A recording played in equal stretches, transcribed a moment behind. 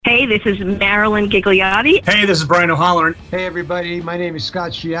Hey, this is Marilyn Ghigliotti. Hey, this is Brian O'Halloran. Hey, everybody. My name is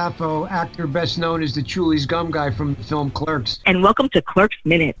Scott Schiaffo, actor best known as the Chulies Gum Guy from the film Clerks. And welcome to Clerks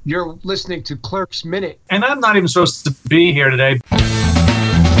Minute. You're listening to Clerks Minute. And I'm not even supposed to be here today.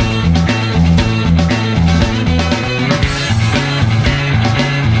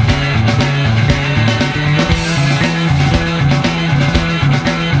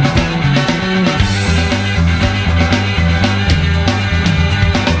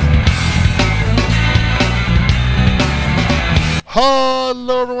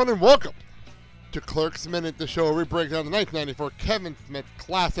 Hello, everyone, and welcome to Clerks Minute, the show where we break down the 1994 Kevin Smith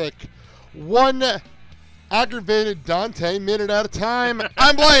classic, one aggravated Dante minute at a time.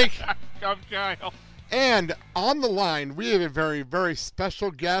 I'm Blake. I'm Kyle. And on the line, we have a very, very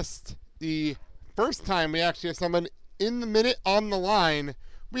special guest. The first time we actually have someone in the minute on the line,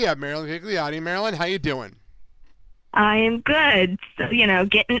 we have Marilyn Ghigliotti. Marilyn, how you doing? I am good. So,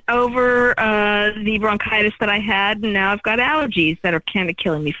 getting over the bronchitis that I had, and now I've got allergies that are kind of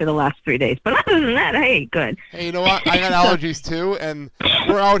killing me for the last 3 days. But other than that, hey, good. Hey, you know what? I got allergies too, and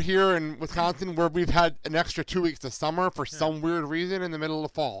we're out here in Wisconsin where we've had an extra 2 weeks of summer for some weird reason in the middle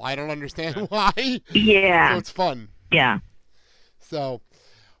of fall. I don't understand why. Yeah. So it's fun. Yeah. So,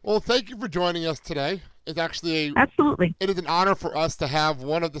 well, thank you for joining us today. It's actually Absolutely. It is an honor for us to have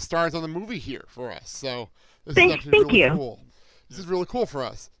one of the stars on the movie here for us. So this Thank is actually really you. cool. This is really cool for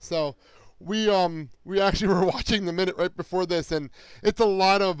us. So we actually were watching the minute right before this, and it's a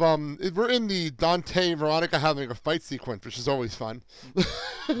lot of we're in the Dante and Veronica having a fight sequence, which is always fun.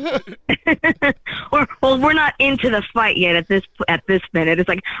 Well, we're not into the fight yet at this minute. It's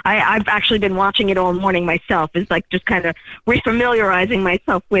like I've actually been watching it all morning myself. It's like just kind of refamiliarizing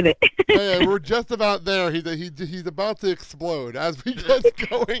myself with it. Yeah, we're just about there. He's about to explode as we get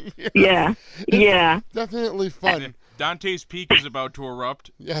going here. Yeah. Yeah. Definitely fun. Dante's Peak is about to erupt.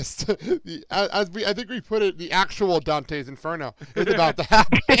 Yes, I think we put it, the actual Dante's Inferno is about to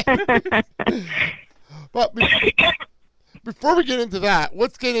happen. But before we get into that,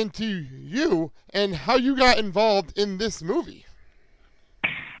 let's get into you and how you got involved in this movie.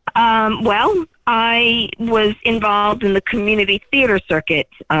 Well, I was involved in the community theater circuit,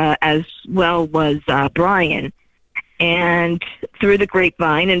 as well was Brian. And through the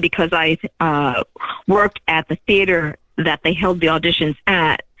grapevine, and because I worked at the theater that they held the auditions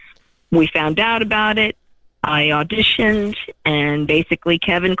at, we found out about it. I auditioned, and basically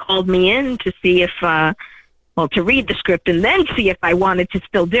Kevin called me in to see if, to read the script and then see if I wanted to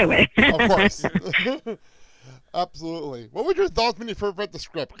still do it. Of course. Absolutely. What were your thoughts when you first read the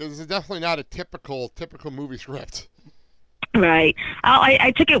script? Because it's definitely not a typical movie script. Right.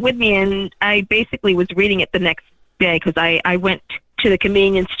 I took it with me, and I basically was reading it the next day because I went to the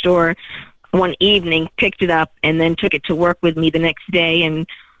convenience store one evening, picked it up, and then took it to work with me the next day. And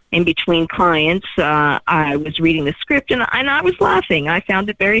in between clients, I was reading the script, and I was laughing. I found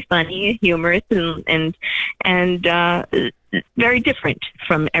it very funny, humorous, and very different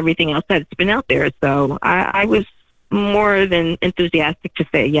from everything else that's been out there. So I was more than enthusiastic to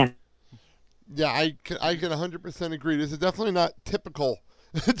say yes. Yeah, I can 100% agree. This is definitely not typical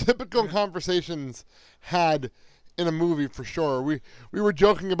conversations had in a movie for sure. We were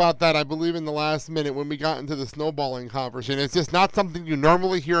joking about that, I believe, in the last minute when we got into the snowballing conversation. It's just not something you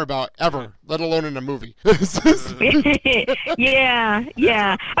normally hear about ever, let alone in a movie. Yeah.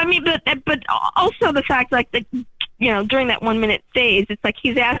 I mean, but also the fact, like, during that 1 minute phase, it's like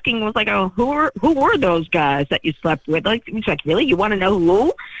he's asking, was like, oh, who were those guys that you slept with? Like, it's like, really? You want to know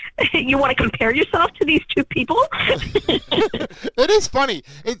who? You want to compare yourself to these two people? It is funny.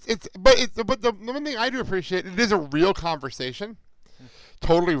 But the one thing I do appreciate, it is a real conversation,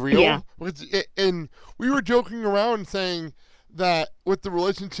 totally real. Yeah. And we were joking around saying that with the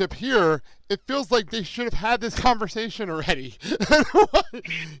relationship here, it feels like they should have had this conversation already.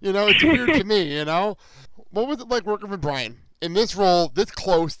 It's weird to me. What was it like working with Brian in this role, this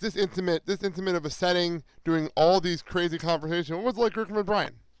close, this intimate of a setting, doing all these crazy conversations? What was it like working with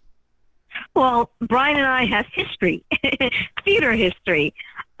Brian? Well, Brian and I have history, theater history.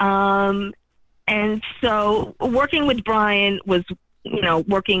 And so working with Brian was,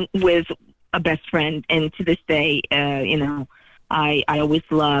 working with a best friend. And to this day, I always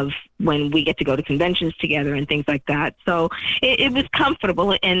love when we get to go to conventions together and things like that. So it was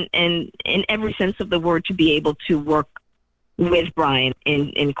comfortable and in every sense of the word to be able to work with Brian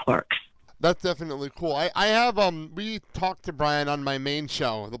in Clerks. That's definitely cool. I have we talked to Brian on my main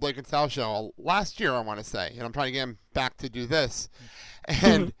show, the Blake and Sal show, last year, I want to say, and I'm trying to get him back to do this.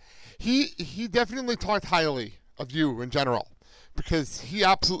 And he definitely talked highly of you in general because he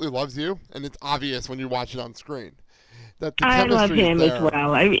absolutely loves you, and it's obvious when you watch it on screen. that the I love chemistry is him there. as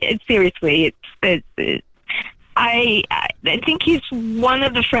well. Seriously, I think he's one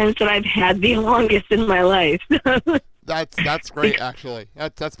of the friends that I've had the longest in my life. That's great, actually.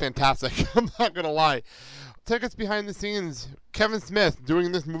 That's fantastic. I'm not gonna lie. Take us behind the scenes. Kevin Smith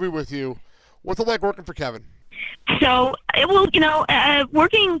doing this movie with you. What's it like working for Kevin? So,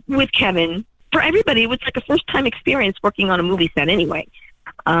 working with Kevin, for everybody, it was like a first-time experience working on a movie set anyway.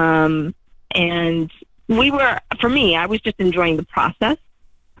 And for me, I was just enjoying the process.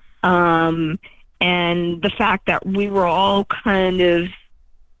 And the fact that we were all kind of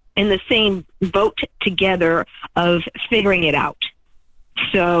in the same boat together of figuring it out.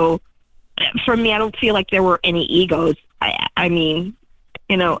 So for me, I don't feel like there were any egos. I mean,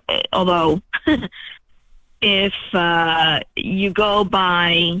 although if you go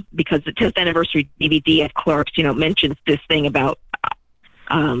by, because the 10th anniversary DVD of Clerks, mentions this thing about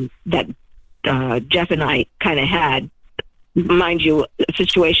that Jeff and I kind of had, mind you, a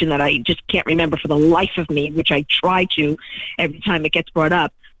situation that I just can't remember for the life of me, which I try to every time it gets brought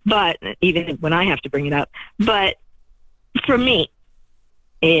up, but even when I have to bring it up. But for me,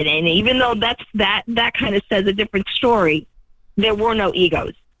 and even though that kind of says a different story, there were no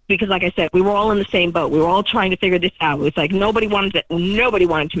egos. Because like I said, we were all in the same boat. We were all trying to figure this out. It was like nobody wanted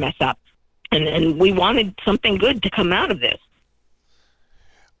to mess up. And we wanted something good to come out of this.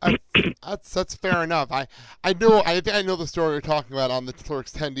 That's fair enough. I think I know the story you're talking about on the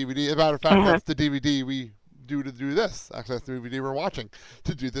Clerks 10 DVD. As a matter of fact, that's the DVD we do to do this. Actually, that's the DVD we're watching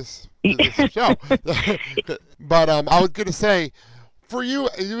to do this show. But I was going to say, for you,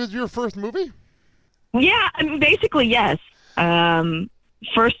 it was your first movie? Yeah, I mean, basically, yes.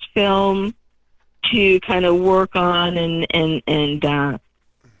 First film to kind of work on and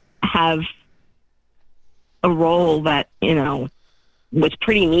have a role that, was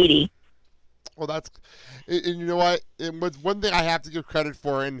pretty meaty. Well, and you know what? It was one thing I have to give credit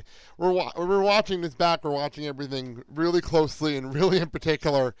for, and we're watching this back. We're watching everything really closely and really in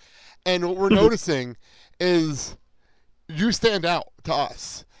particular, and what we're noticing is you stand out to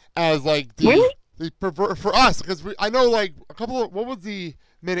us as like Really? for us, because I know like a couple of, what was the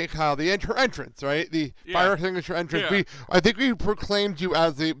minute, Kyle? Her entrance, right? The fire extinguisher entrance. Yeah. I think we proclaimed you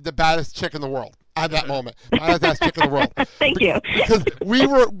as the baddest chick in the world at that moment. Baddest chick in the world. Thank you. Because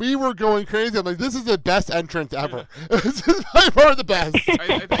we were going crazy. I'm like, this is the best entrance ever. This is by far the best.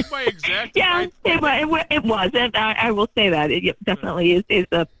 I think my exact. Yeah, it was. And I will say that. It definitely is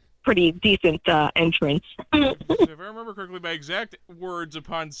a pretty decent entrance. If I remember correctly, my exact words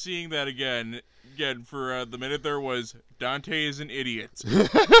upon seeing that again for the minute there was, Dante is an idiot.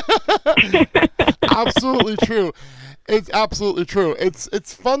 Absolutely true. It's absolutely true.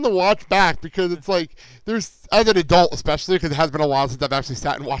 It's fun to watch back because it's like there's, as an adult especially, because it has been a while since I've actually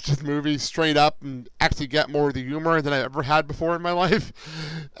sat and watched this movie straight up and actually get more of the humor than I've ever had before in my life.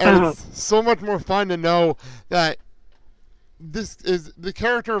 And it's so much more fun to know that this is the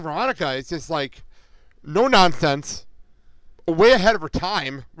character of Veronica. It's just like no nonsense, way ahead of her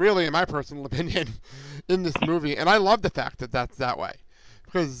time, really, in my personal opinion, in this movie. And I love the fact that that's that way.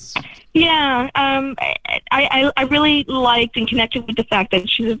 Because I really liked and connected with the fact that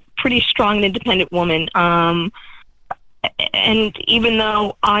she's a pretty strong and independent woman. And even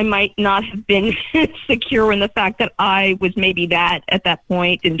though I might not have been secure in the fact that I was maybe that at that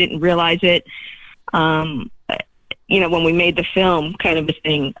point and didn't realize it, when we made the film kind of a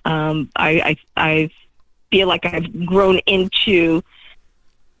thing, I feel like I've grown into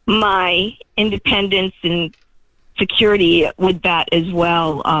my independence and security with that as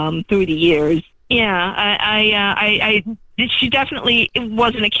well through the years. Yeah, she definitely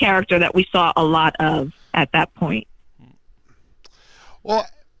wasn't a character that we saw a lot of at that point. Well,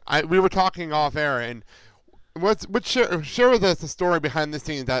 we were talking off air, and share with us the story behind the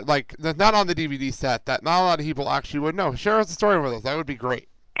scenes that's not on the DVD set that not a lot of people actually would know. Share us the story with us. That would be great.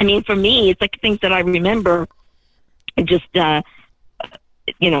 I mean, for me, it's like things that I remember. Just having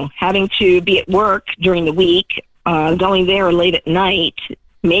to be at work during the week, going there late at night,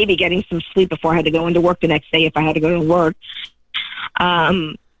 maybe getting some sleep before I had to go into work the next day if I had to go to work.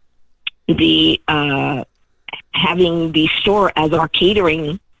 Having the store as our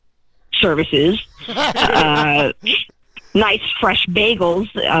catering services, nice fresh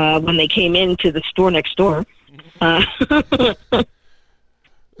bagels when they came into the store next door. What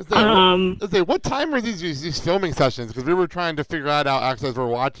time were these filming sessions? Because we were trying to figure that out actually as we were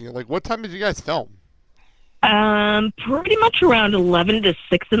watching it. Like, what time did you guys film? Pretty much around 11 to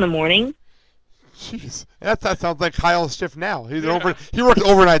 6 in the morning. Jeez, that sounds like Kyle's shift now. He works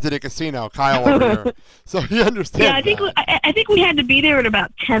overnight at a casino. Kyle over here, so he understands. Yeah, I think we had to be there at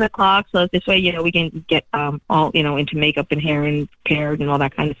about 10 o'clock, so this way, we can get all into makeup and hair and paired and all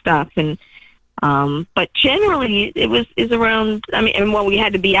that kind of stuff. And but generally, is around. We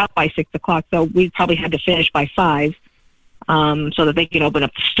had to be out by 6 o'clock, so we probably had to finish by 5, so that they could open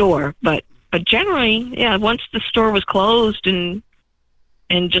up the store. But generally, yeah, once the store was closed and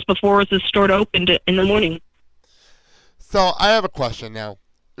just before the store opened in the morning. So I have a question now.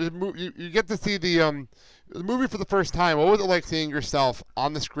 You get to see the movie for the first time. What was it like seeing yourself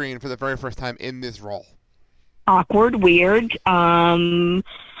on the screen for the very first time in this role? Awkward, weird.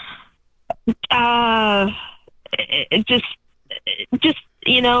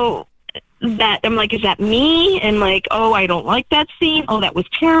 That I'm like, is that me? And like, oh, I don't like that scene. Oh, that was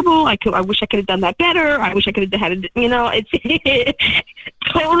terrible. I wish I could have done that better. I wish I could have had it's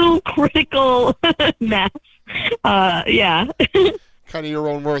total critical mess. Yeah. Kind of your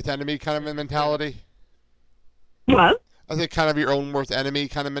own worst enemy kind of a mentality? What? I think kind of your own worst enemy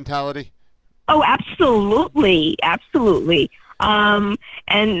kind of mentality? Oh, absolutely. Absolutely.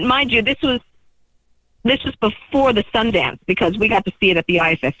 And mind you, this was before the Sundance, because we got to see it at the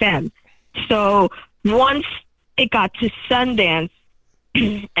IFFM. So once it got to Sundance,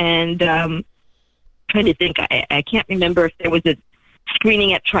 and trying to think, I can't remember if there was a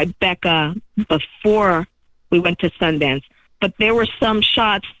screening at Tribeca before we went to Sundance, but there were some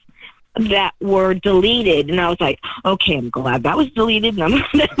shots that were deleted, and I was like, okay, I'm glad that was deleted, and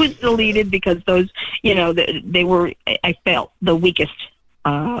that was deleted, because those, they were, I felt, the weakest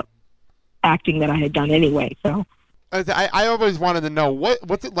acting that I had done anyway, so. I always wanted to know,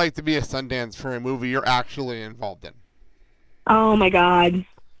 what's it like to be a Sundance for a movie you're actually involved in? Oh, my God.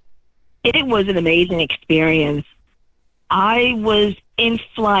 It was an amazing experience. I was in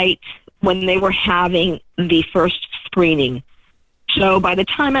flight when they were having the first screening. So by the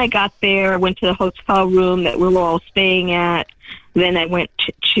time I got there, I went to the hotel room that we were all staying at. Then I went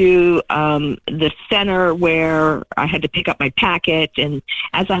to the center where I had to pick up my packet. And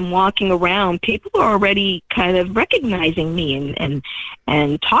as I'm walking around, people are already kind of recognizing me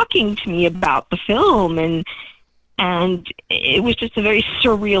and talking to me about the film. And it was just a very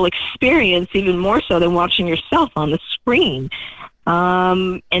surreal experience, even more so than watching yourself on the screen.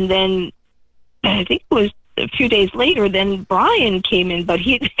 And then I think it was a few days later, then Brian came in, but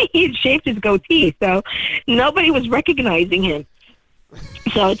he had shaved his goatee, so nobody was recognizing him.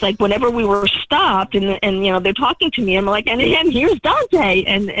 So it's like whenever we were stopped and they're talking to me, I'm like, and here's Dante,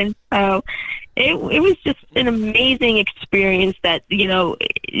 and so it was just an amazing experience that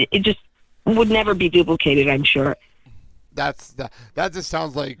it just would never be duplicated, I'm sure. That just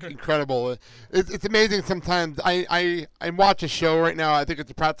sounds like incredible. It's amazing sometimes. I watch a show right now. I think it's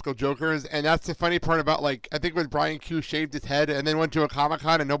the Practical Jokers, and that's the funny part about, like, I think when Brian Q shaved his head and then went to a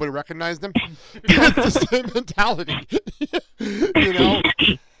Comic-Con and nobody recognized him. It's the same mentality.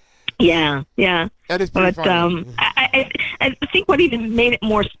 Yeah. That is pretty funny. I think what even made it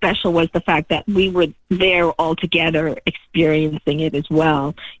more special was the fact that we were there all together experiencing it as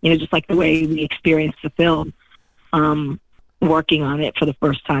well. Just like the way we experienced the film. Working on it for the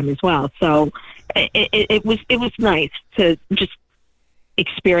first time as well. So it was nice to just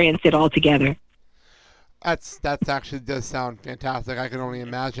experience it all together. That's actually does sound fantastic. I can only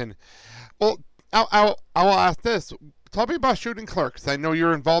imagine. Well, I will ask this. Tell me about shooting Clerks. I know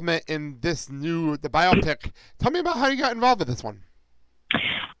your involvement in the biopic. Tell me about how you got involved with this one.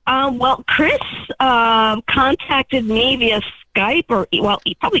 Well, Chris contacted me via Skype,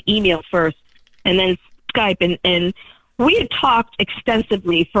 he probably emailed first, and then Skype, and we had talked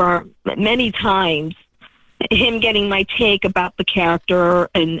extensively for many times, him getting my take about the character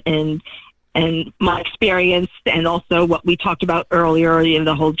and my experience, and also what we talked about earlier,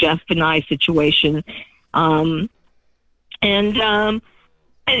 the whole Jeff and I situation. It's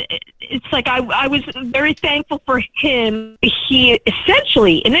like I was very thankful for him. He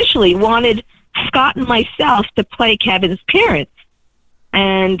initially wanted Scott and myself to play Kevin's parents.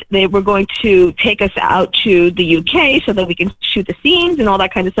 And they were going to take us out to the UK so that we can shoot the scenes and all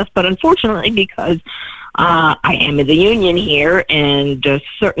that kind of stuff. But unfortunately, because I am in the union here and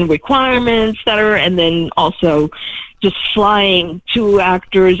certain requirements and then also just flying 2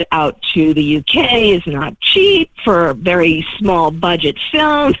 actors out to the UK is not cheap for a very small budget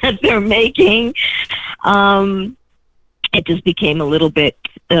film that they're making. It just became a little bit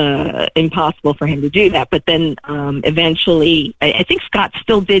impossible for him to do that. But then eventually, I think Scott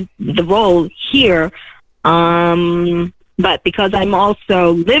still did the role here. But because I'm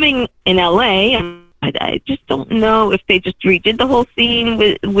also living in LA, I just don't know if they just redid the whole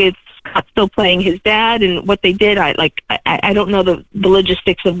scene with Scott still playing his dad, and what they did, I don't know the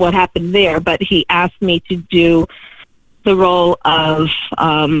logistics of what happened there, but he asked me to do the role of,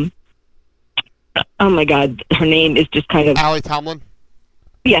 oh my God, her name is just kind of... Allie Tomlin?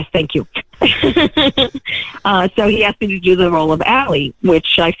 Yes, thank you. So he asked me to do the role of Allie,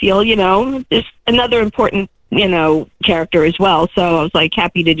 which I feel, is another important, character as well. So I was like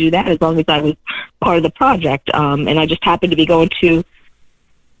happy to do that as long as I was part of the project. And I just happened to be going to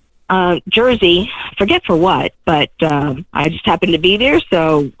Jersey, forget for what, but I just happened to be there.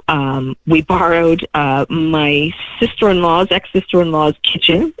 So we borrowed my ex-sister-in-law's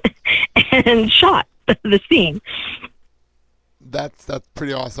kitchen and shot the scene. That's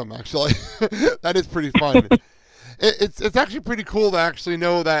pretty awesome, actually. That is pretty fun. It's actually pretty cool to actually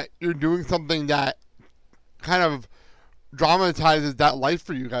know that you're doing something that kind of dramatizes that life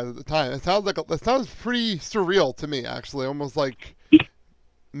for you guys at the time. It sounds pretty surreal to me, actually, almost like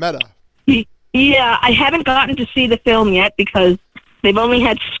meta. Yeah, I haven't gotten to see the film yet because they've only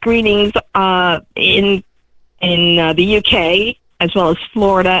had screenings in the UK as well as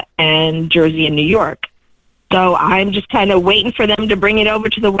Florida and Jersey and New York. So I'm just kind of waiting for them to bring it over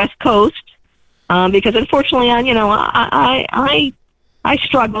to the West Coast because unfortunately, I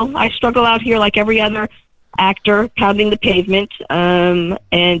struggle. I struggle out here like every other actor, pounding the pavement, and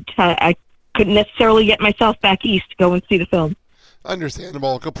I couldn't necessarily get myself back east to go and see the film.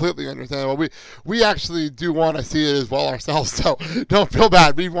 Understandable, completely understandable. We actually do want to see it as well ourselves, so don't feel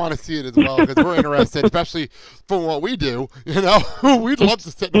bad. We want to see it as well because we're interested, especially for what we do. We'd love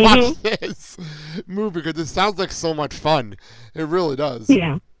to sit and watch this movie because it sounds like so much fun. It really does.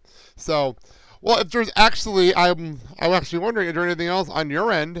 Yeah. So, well, if there's actually, I'm actually wondering, is there anything else on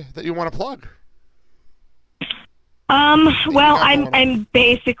your end that you want to plug? Well, I'm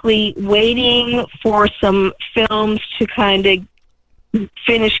basically waiting for some films to kind of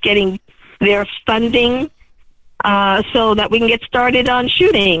finish getting their funding so that we can get started on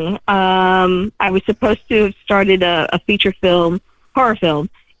shooting. I was supposed to have started a feature film, horror film,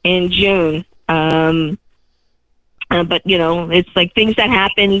 in June. But, it's like things that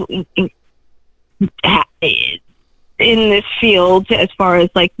happen in this field as far as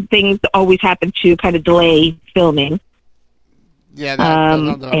like things always happen to kind of delay filming. Yeah, that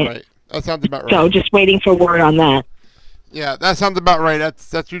sounds about right. That sounds about right. So just waiting for word on that. Yeah, that sounds about right.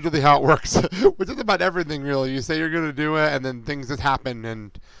 That's usually how it works. Which is about everything, really. You say you're going to do it, and then things just happen.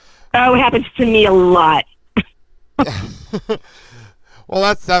 And oh, it happens to me a lot. Well,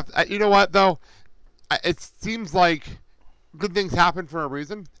 that's stuff. You know what, though? It seems like good things happen for a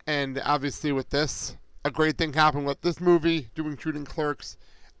reason. And obviously with this, a great thing happened with this movie, shooting Clerks.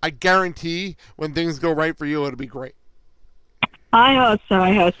 I guarantee when things go right for you, it'll be great. I hope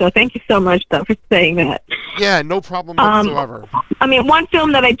so. Thank you so much, though, for saying that. Yeah, no problem whatsoever. One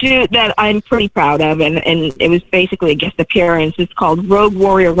film that I do that I'm pretty proud of, and it was basically a guest appearance, is called Rogue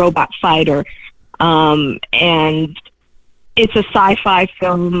Warrior Robot Fighter. And it's a sci-fi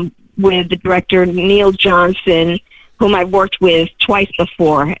film with the director Neil Johnson, whom I've worked with twice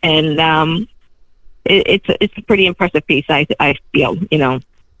before. And it's a pretty impressive piece, I feel,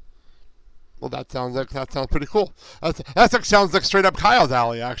 Well, that sounds pretty cool. That sounds like straight up Kyle's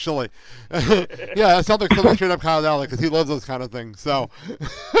alley, actually. Yeah, that sounds like something straight up Kyle's alley because he loves those kind of things. So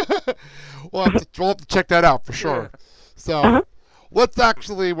we'll have to check that out for sure. So let's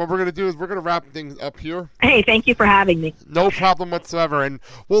actually, what we're going to do is we're going to wrap things up here. Hey, thank you for having me. No problem whatsoever, and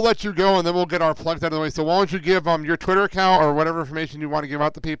we'll let you go, and then we'll get our plugs out of the way. So why don't you give your Twitter account or whatever information you want to give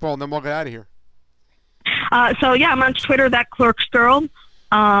out to people, and then we'll get out of here. I'm on Twitter, that Clerks Girl.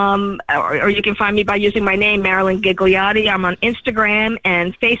 Or you can find me by using my name, Marilyn Ghigliotti. I'm on Instagram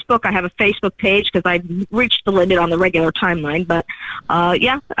and Facebook. I have a Facebook page because I've reached the limit on the regular timeline. But,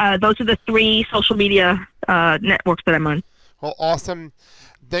 those are the 3 social media networks that I'm on. Well, awesome.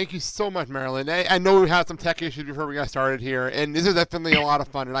 Thank you so much, Marilyn. I know we had some tech issues before we got started here, and this is definitely a lot of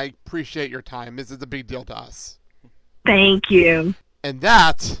fun, and I appreciate your time. This is a big deal to us. Thank you. And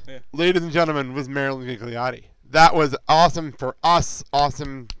that, ladies and gentlemen, was Marilyn Ghigliotti. That was awesome for us.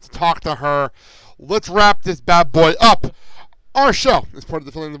 Awesome to talk to her. Let's wrap this bad boy up. Our show is part of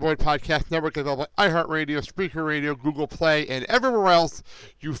the Filling the Void podcast network, available on iHeartRadio, Spreaker Radio, Google Play, and everywhere else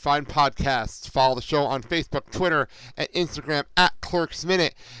you find podcasts. Follow the show on Facebook, Twitter, and Instagram at Clerks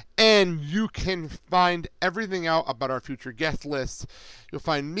Minute. And you can find everything out about our future guest lists. You'll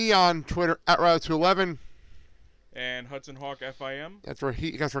find me on Twitter at Riley211. And Hudson Hawk FIM. That's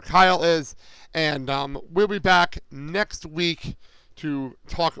where Kyle is. And we'll be back next week to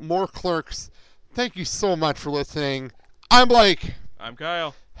talk more Clerks. Thank you so much for listening. I'm Blake. I'm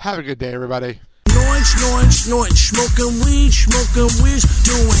Kyle. Have a good day, everybody. snorting, smoking weed,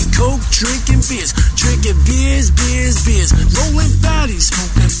 doing coke, drinking beers, rolling fatties,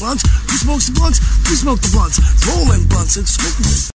 smoking blunts. Who smokes the blunts? We smoke the blunts, rolling blunts and smoking.